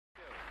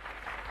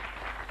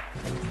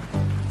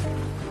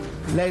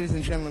Ladies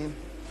and gentlemen,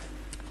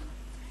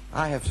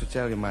 I have to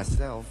tell you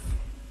myself,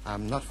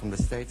 I'm not from the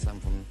States, I'm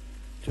from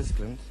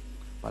Switzerland,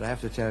 but I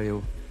have to tell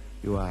you,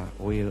 you are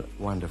real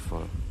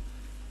wonderful.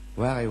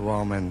 Very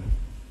warm, and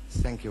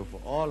thank you for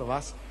all of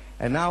us.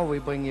 And now we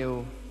bring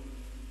you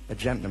a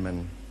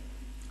gentleman.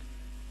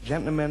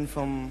 Gentleman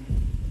from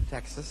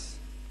Texas.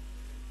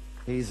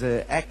 He's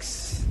an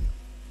ex-boxer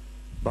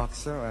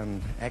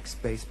and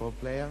ex-baseball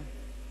player.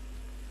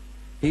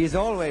 He is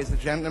always a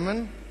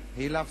gentleman.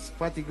 He loves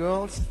pretty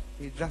girls,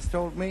 he just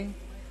told me.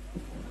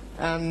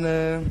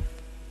 And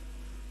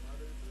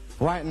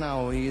right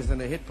now he is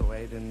in a hit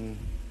parade in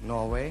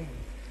Norway.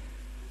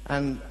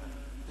 And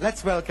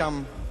let's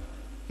welcome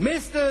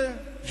Mr.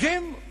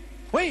 Jim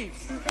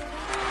Reeves.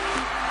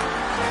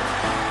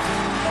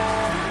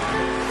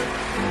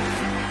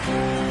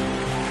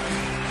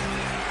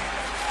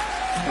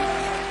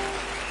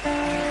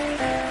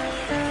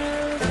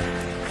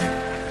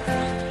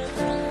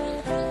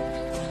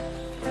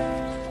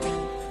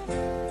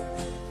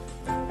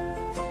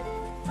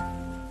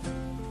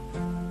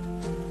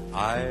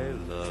 I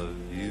love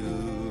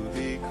you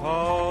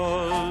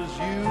because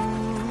you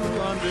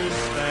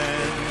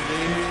understand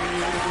it.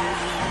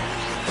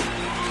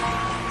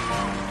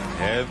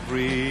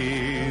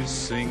 Every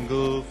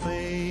single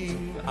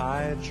thing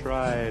I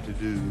try to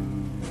do,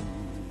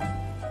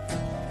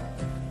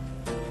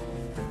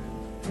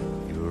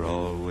 you're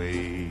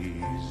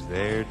always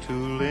there to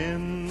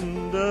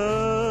lend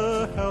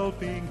a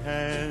helping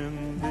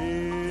hand,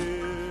 dear.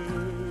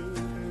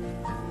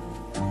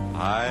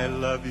 I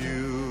love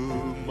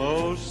you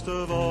most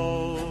of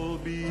all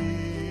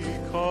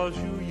because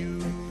you're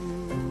you.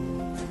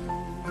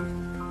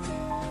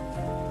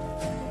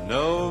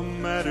 No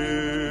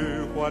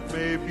matter what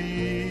may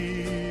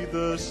be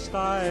the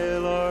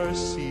style or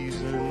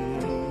season,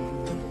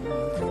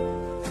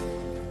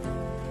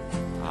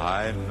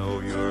 I know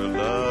your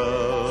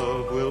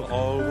love will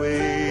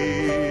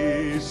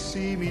always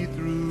see me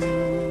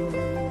through.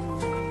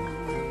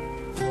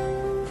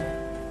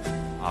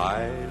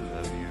 I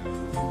love you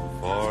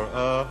for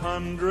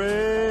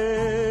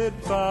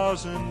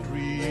 100,000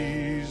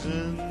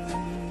 reasons.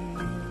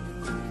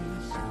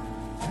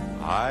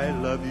 I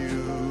love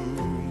you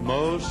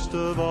most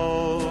of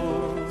all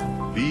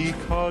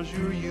because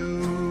you're you.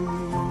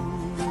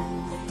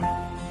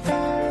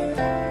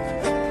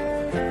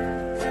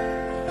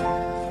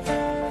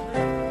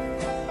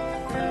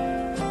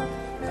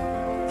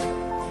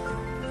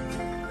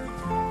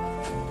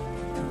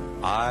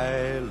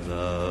 I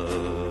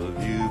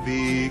love you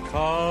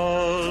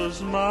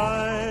because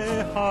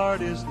my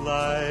heart is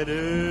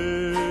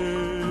lighter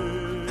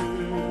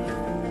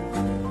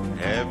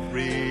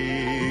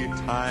every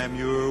time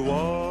you're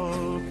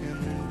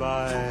walking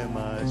by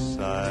my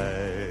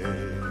side.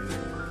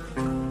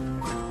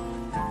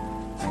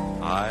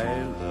 I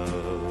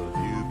love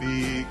you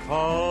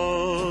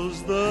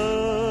because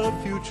the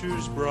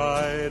future's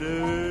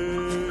brighter.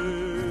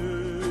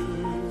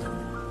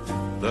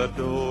 The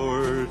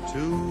door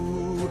to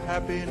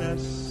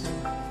happiness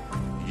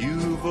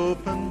you've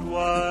opened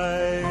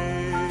wide.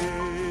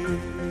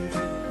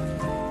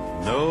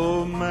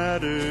 No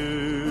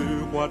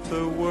matter what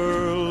the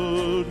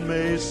world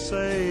may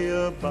say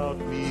about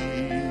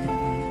me,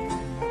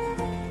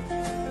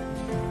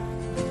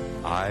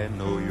 I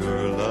know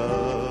your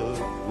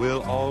love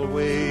will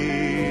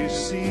always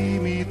see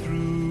me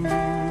through.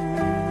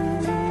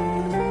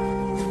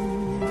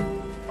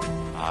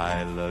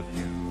 I love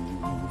you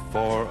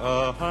for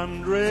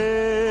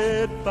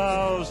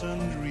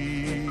 100,000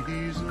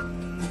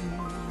 reasons,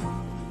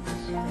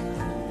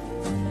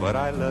 but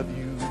I love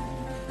you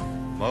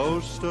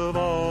most of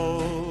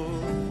all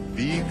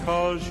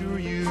because you're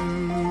you.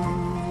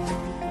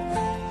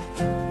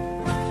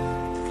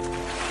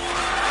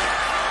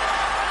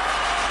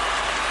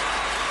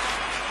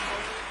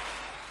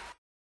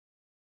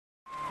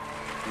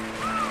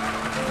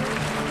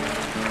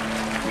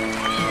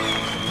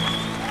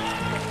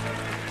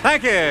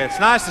 Thank you. It's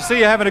nice to see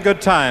you having a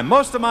good time.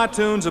 Most of my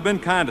tunes have been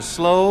kind of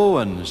slow,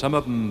 and some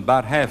of them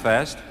about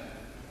half-assed.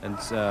 And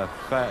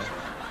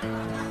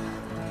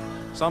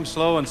some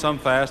slow and some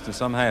fast and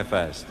some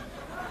half-assed.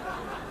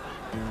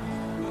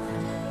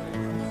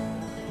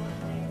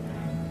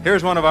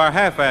 Here's one of our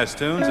half-assed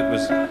tunes. It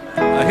was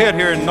a hit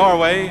here in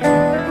Norway.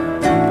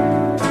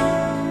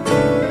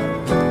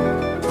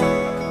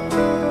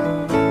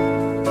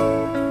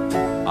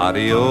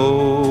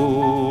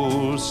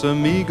 Adios,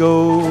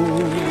 amigo.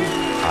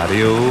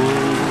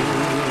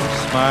 Adios,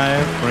 my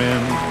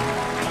friend.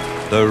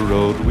 The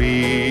road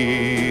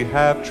we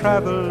have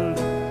traveled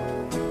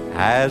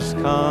has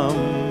come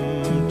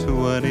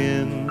to an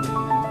end.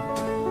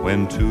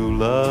 When two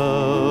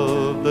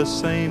love the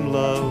same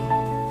love,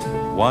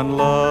 one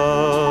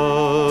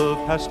love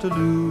has to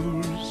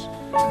lose.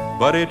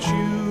 But it's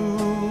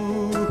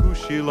you who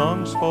she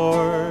longs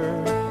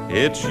for,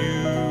 it's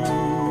you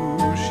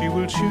she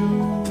will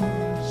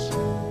choose.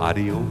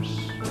 Adios,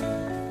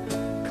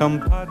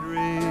 compadre.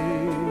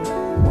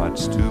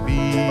 What's to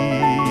be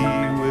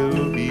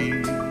will be.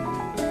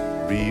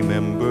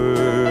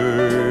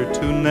 Remember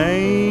to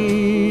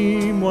name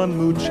one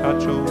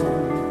muchacho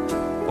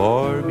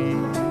for me.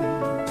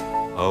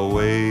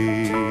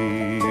 Away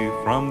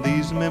from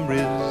these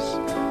memories,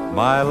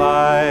 my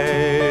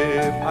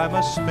life I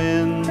must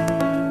spend.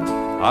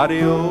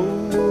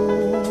 Adios,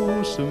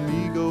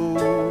 amigo.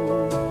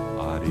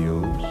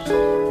 Adios,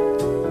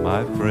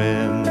 my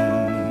friend.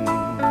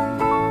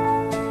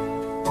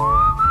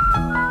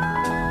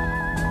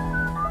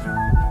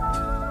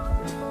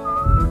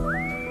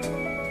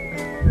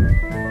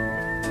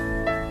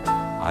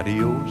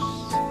 Adios,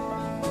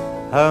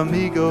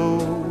 amigo.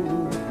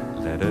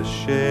 Let us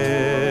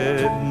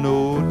shed no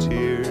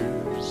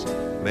tears.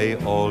 May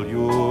all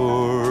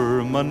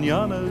your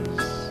mañanas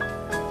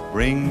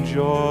bring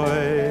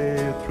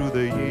joy through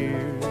the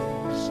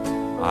years.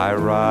 I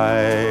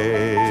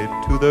ride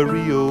to the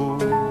Rio,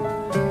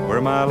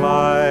 where my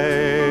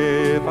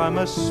life I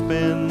must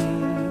spend.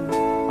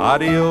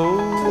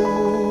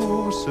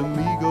 Adios,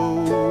 amigo.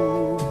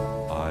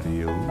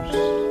 Adios,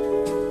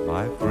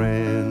 my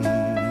friend.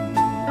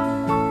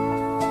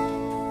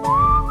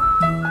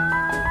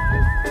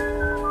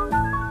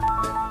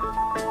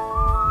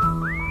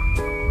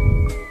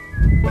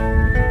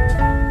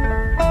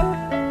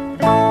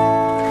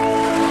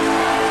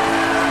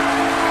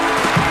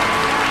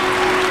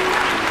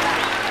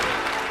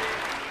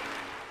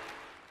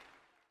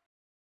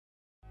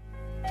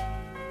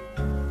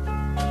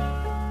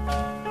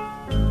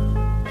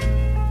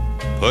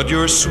 Put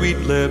your sweet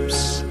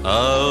lips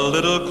a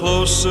little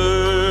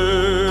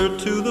closer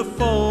to the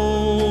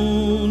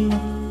phone.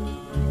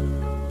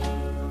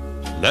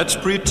 Let's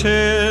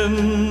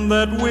pretend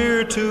that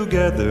we're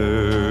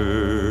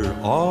together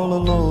all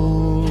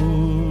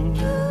alone.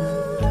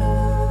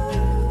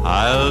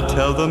 I'll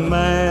tell the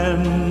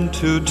man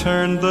to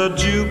turn the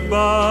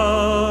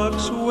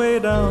jukebox way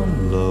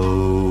down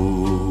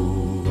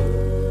low.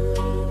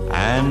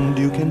 And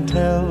you can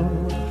tell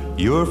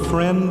your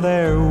friend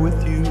there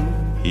with you,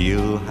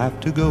 he'll have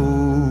to go.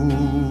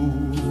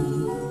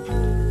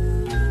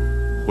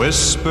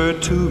 Whisper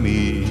to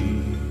me,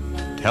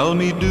 tell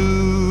me,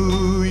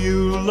 do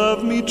you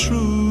love me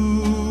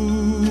true?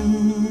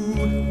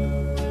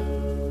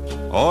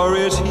 Or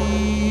is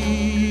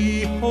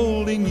he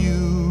holding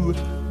you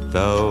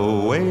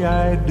the way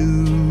I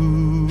do?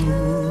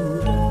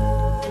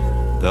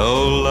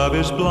 Though love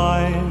is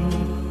blind,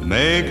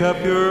 make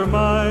up your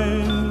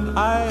mind,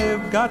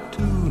 I've got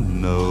to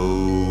know.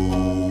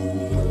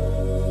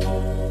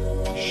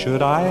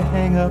 Should I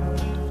hang up,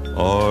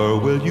 or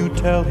will you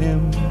tell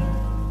him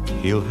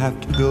he'll have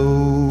to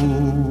go?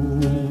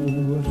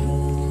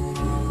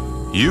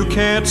 You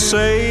can't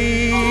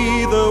say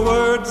the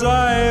words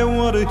I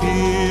want to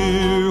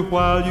hear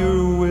while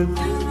you're with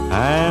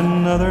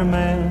another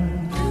man.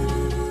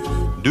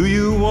 Do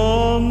you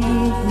want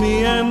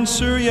me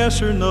answer yes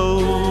or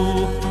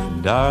no?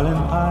 Darling,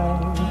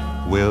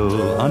 I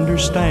will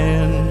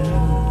understand.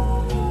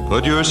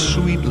 Put your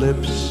sweet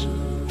lips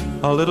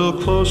a little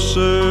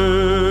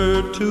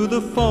closer to the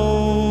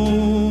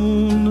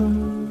phone.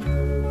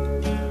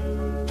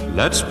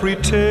 Let's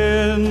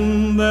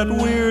pretend that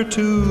we're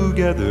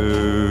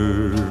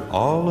together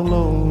all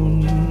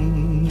alone.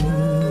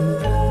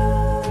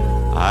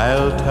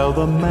 I'll tell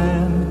the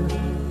man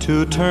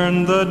to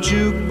turn the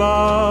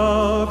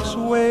jukebox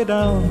way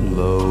down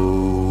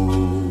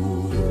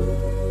low.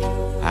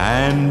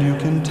 And you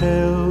can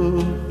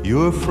tell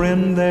your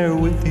friend there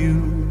with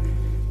you,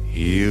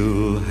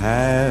 he'll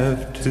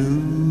have to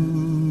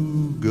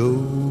go.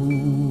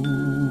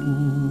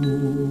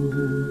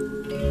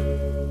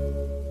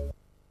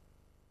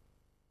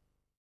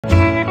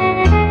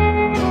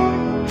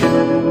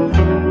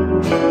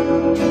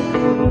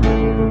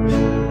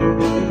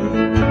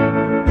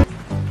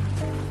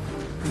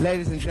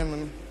 Ladies and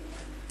gentlemen,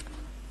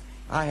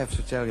 I have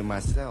to tell you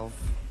myself,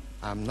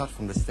 I'm not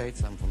from the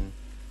States, I'm from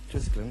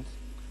Tyskland,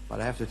 but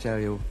I have to tell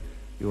you,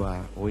 you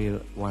are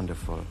real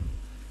wonderful.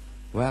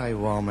 Very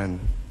warm, and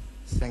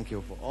thank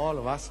you for all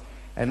of us.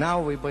 And now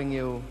we bring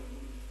you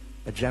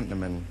a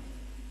gentleman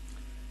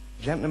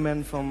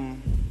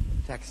from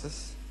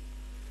Texas.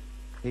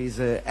 He's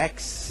an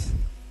ex-boxer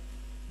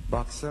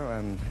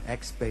and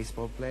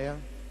ex-baseball player.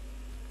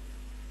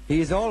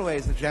 He is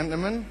always a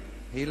gentleman.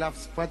 He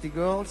loves pretty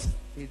girls,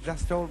 he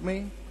just told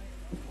me.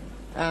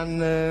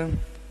 And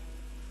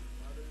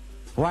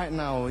right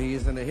now he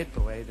is in a hit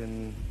parade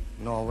in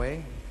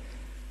Norway.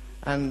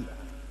 And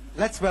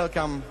let's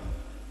welcome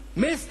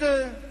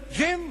Mr.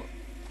 Jim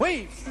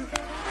Reeves.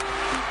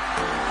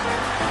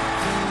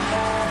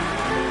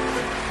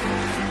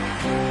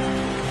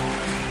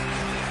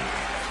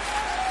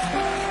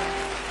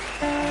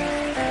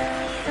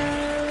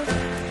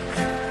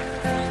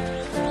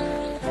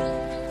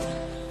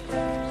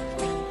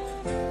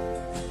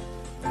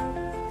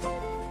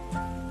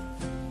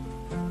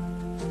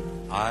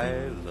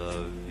 I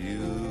love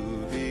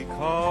you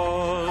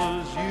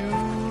because you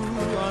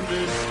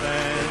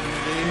understand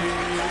it.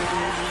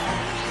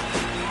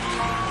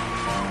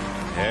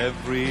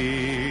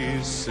 Every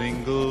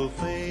single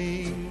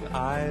thing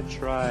I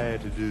try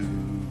to do,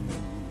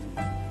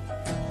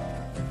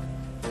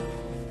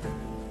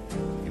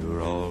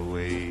 you're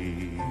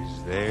always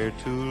there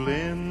to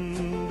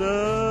lend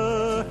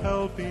a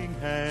helping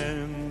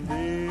hand,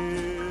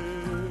 dear.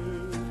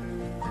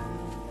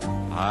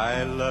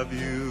 I love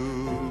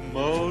you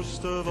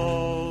most of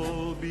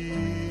all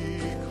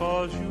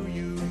because you're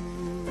you.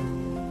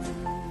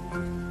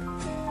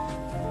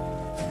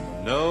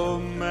 No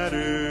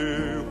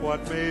matter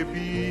what may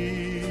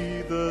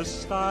be the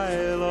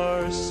style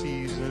or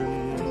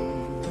season,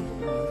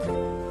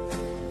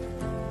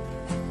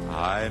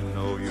 I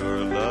know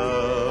your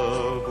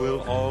love will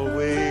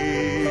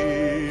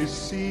always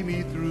see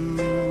me through.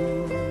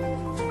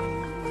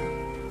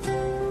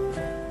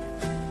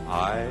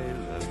 I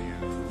love you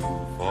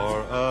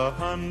for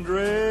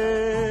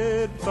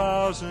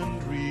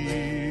 100,000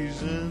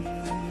 reasons.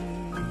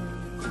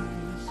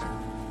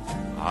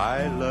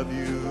 I love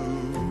you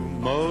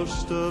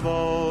most of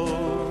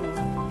all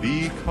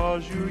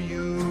because you're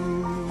you.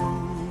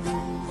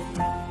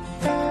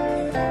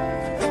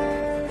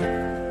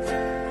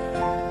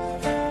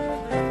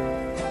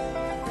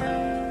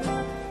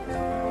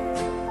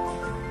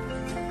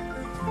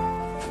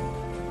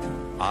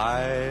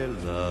 I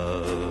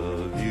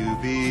love you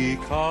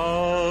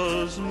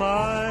because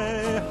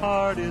my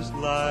heart is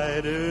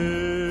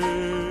lighter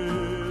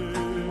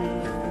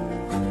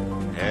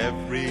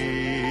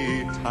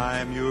every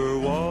time you're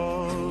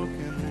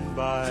walking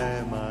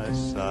by my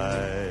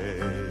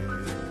side.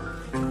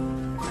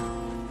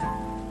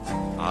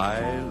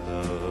 I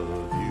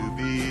love you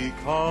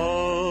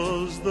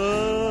because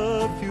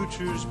the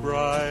future's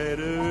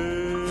brighter,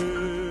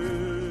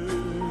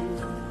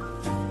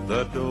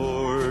 the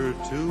door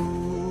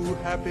to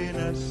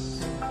happiness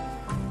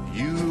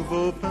you've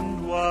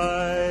opened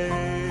wide.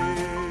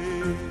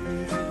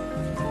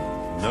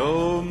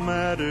 No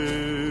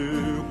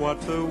matter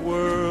what the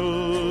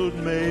world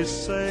may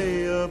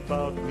say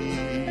about me,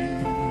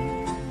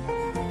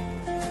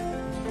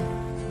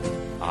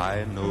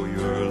 I know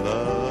your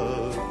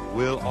love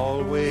will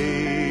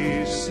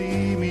always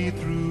see me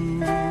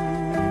through.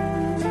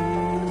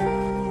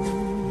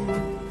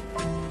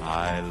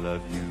 I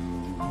love you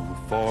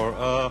for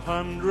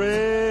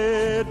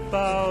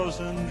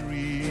 100,000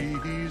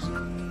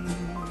 reasons,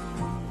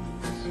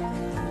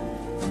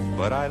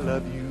 but I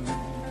love you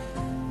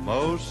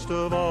most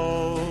of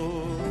all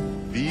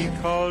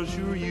because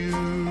you're you.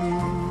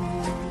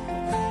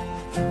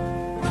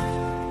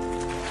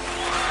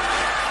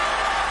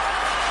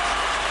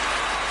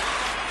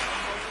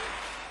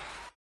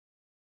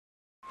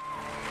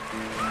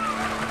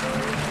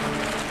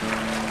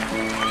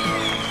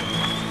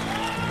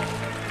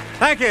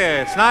 Thank you.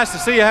 It's nice to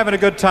see you having a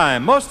good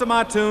time. Most of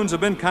my tunes have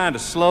been kind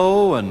of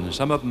slow, and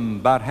some of them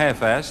about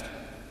half-assed.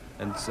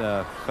 And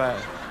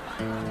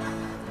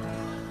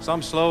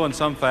some slow and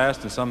some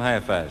fast and some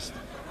half-assed.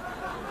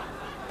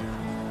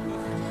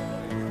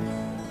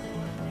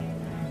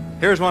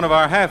 Here's one of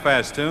our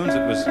half-assed tunes.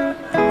 It was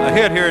a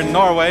hit here in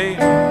Norway.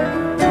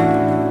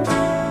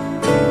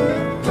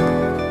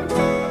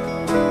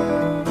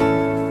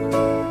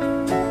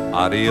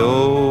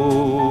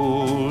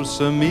 Adios,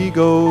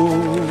 amigo.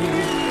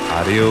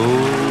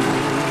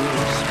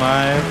 Adios,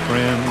 my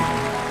friend.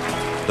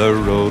 The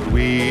road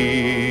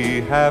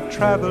we have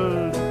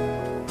traveled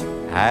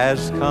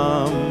has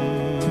come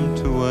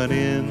to an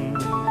end.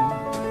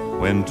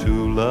 When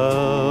two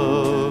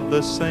love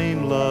the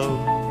same love,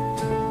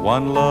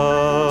 one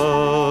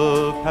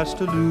love has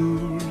to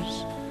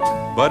lose.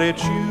 But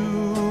it's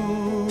you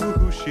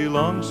who she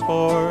longs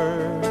for,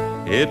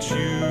 it's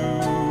you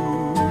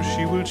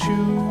she will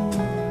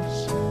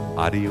choose.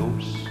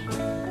 Adios,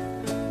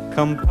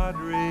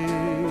 compadre.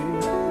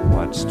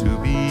 What's to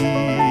be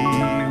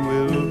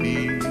will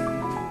be.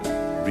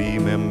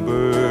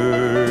 Remember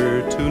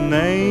to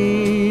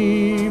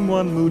name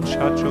one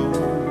muchacho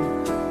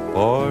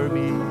for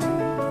me.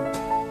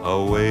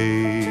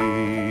 Away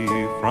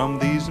from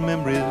these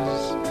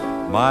memories,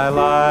 my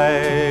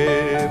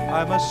life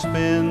I must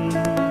spend.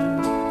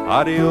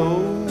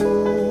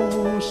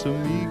 Adios,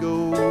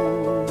 amigo.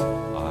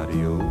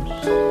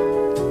 Adios,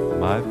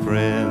 my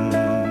friend.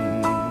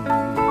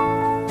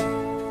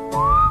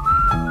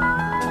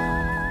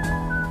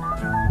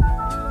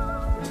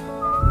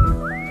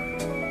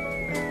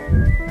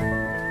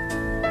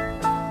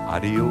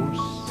 Adios,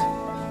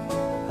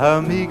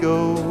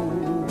 amigo,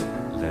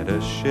 let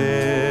us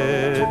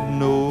shed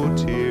no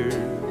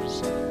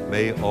tears.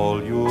 May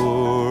all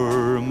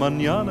your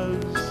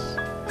mañanas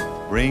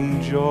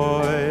bring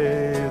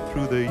joy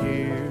through the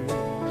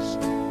years.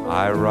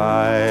 I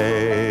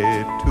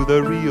ride to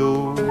the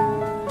Rio,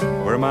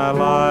 where my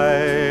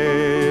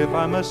life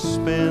I must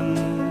spend.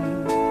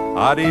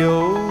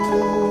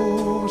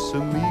 Adios,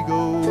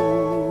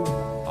 amigo,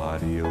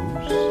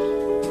 adios,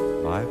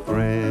 my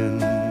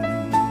friend.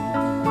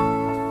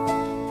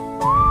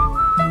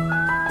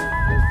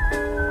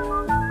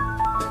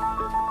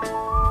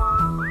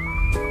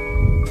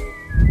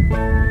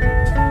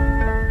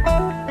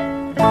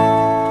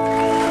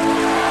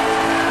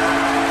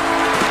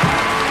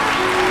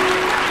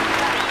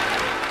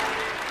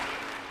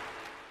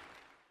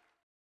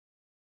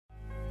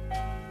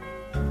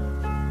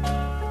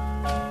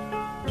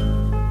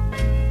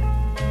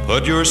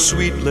 Put your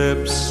sweet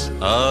lips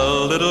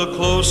a little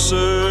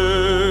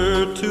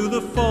closer to the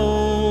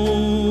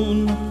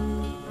phone.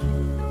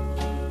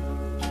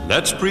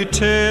 Let's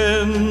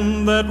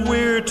pretend that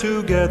we're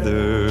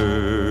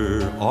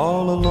together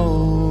all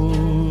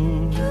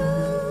alone.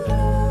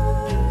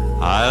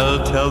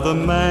 I'll tell the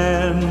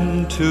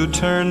man to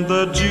turn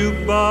the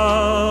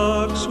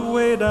jukebox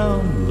way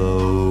down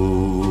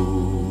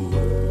low.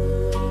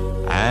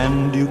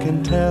 And you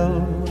can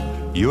tell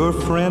your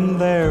friend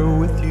there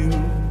with you,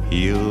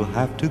 he'll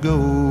have to go.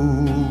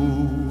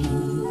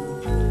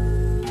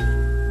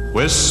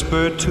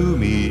 Whisper to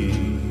me,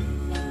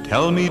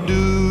 tell me,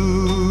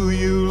 do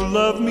you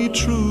love me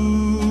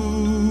true?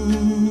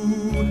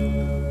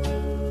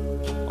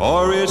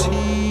 Or is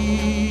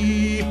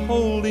he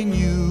holding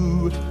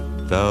you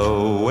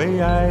the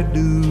way I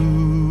do?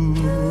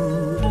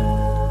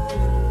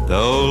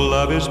 Though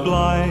love is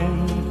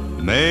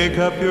blind, make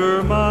up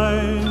your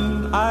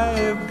mind,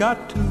 I've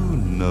got to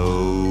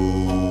know.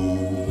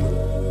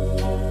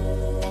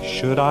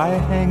 Should I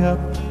hang up,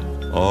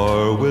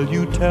 or will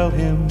you tell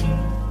him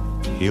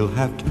he'll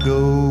have to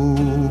go?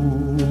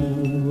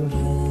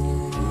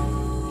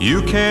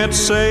 You can't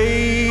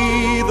say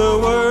the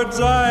words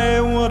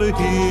I want to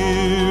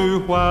hear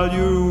while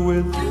you're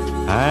with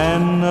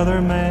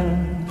another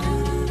man.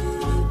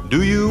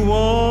 Do you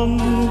want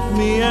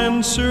me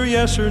answer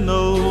yes or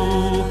no?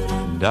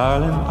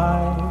 Darling,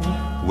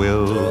 I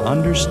will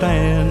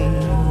understand.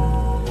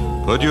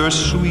 Put your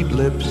sweet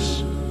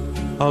lips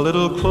a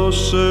little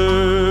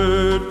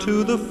closer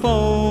to the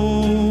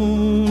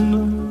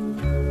phone.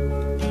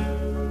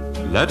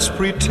 Let's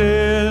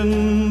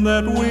pretend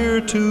that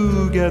we're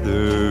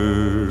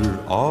together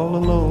all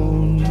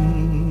alone.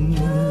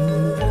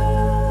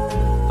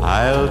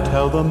 I'll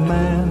tell the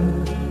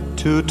man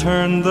to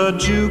turn the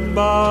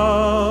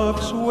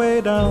jukebox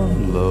way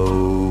down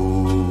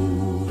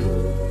low.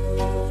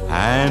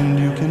 And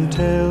you can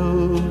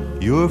tell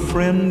your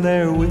friend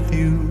there with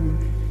you,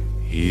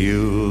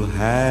 he'll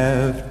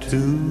have to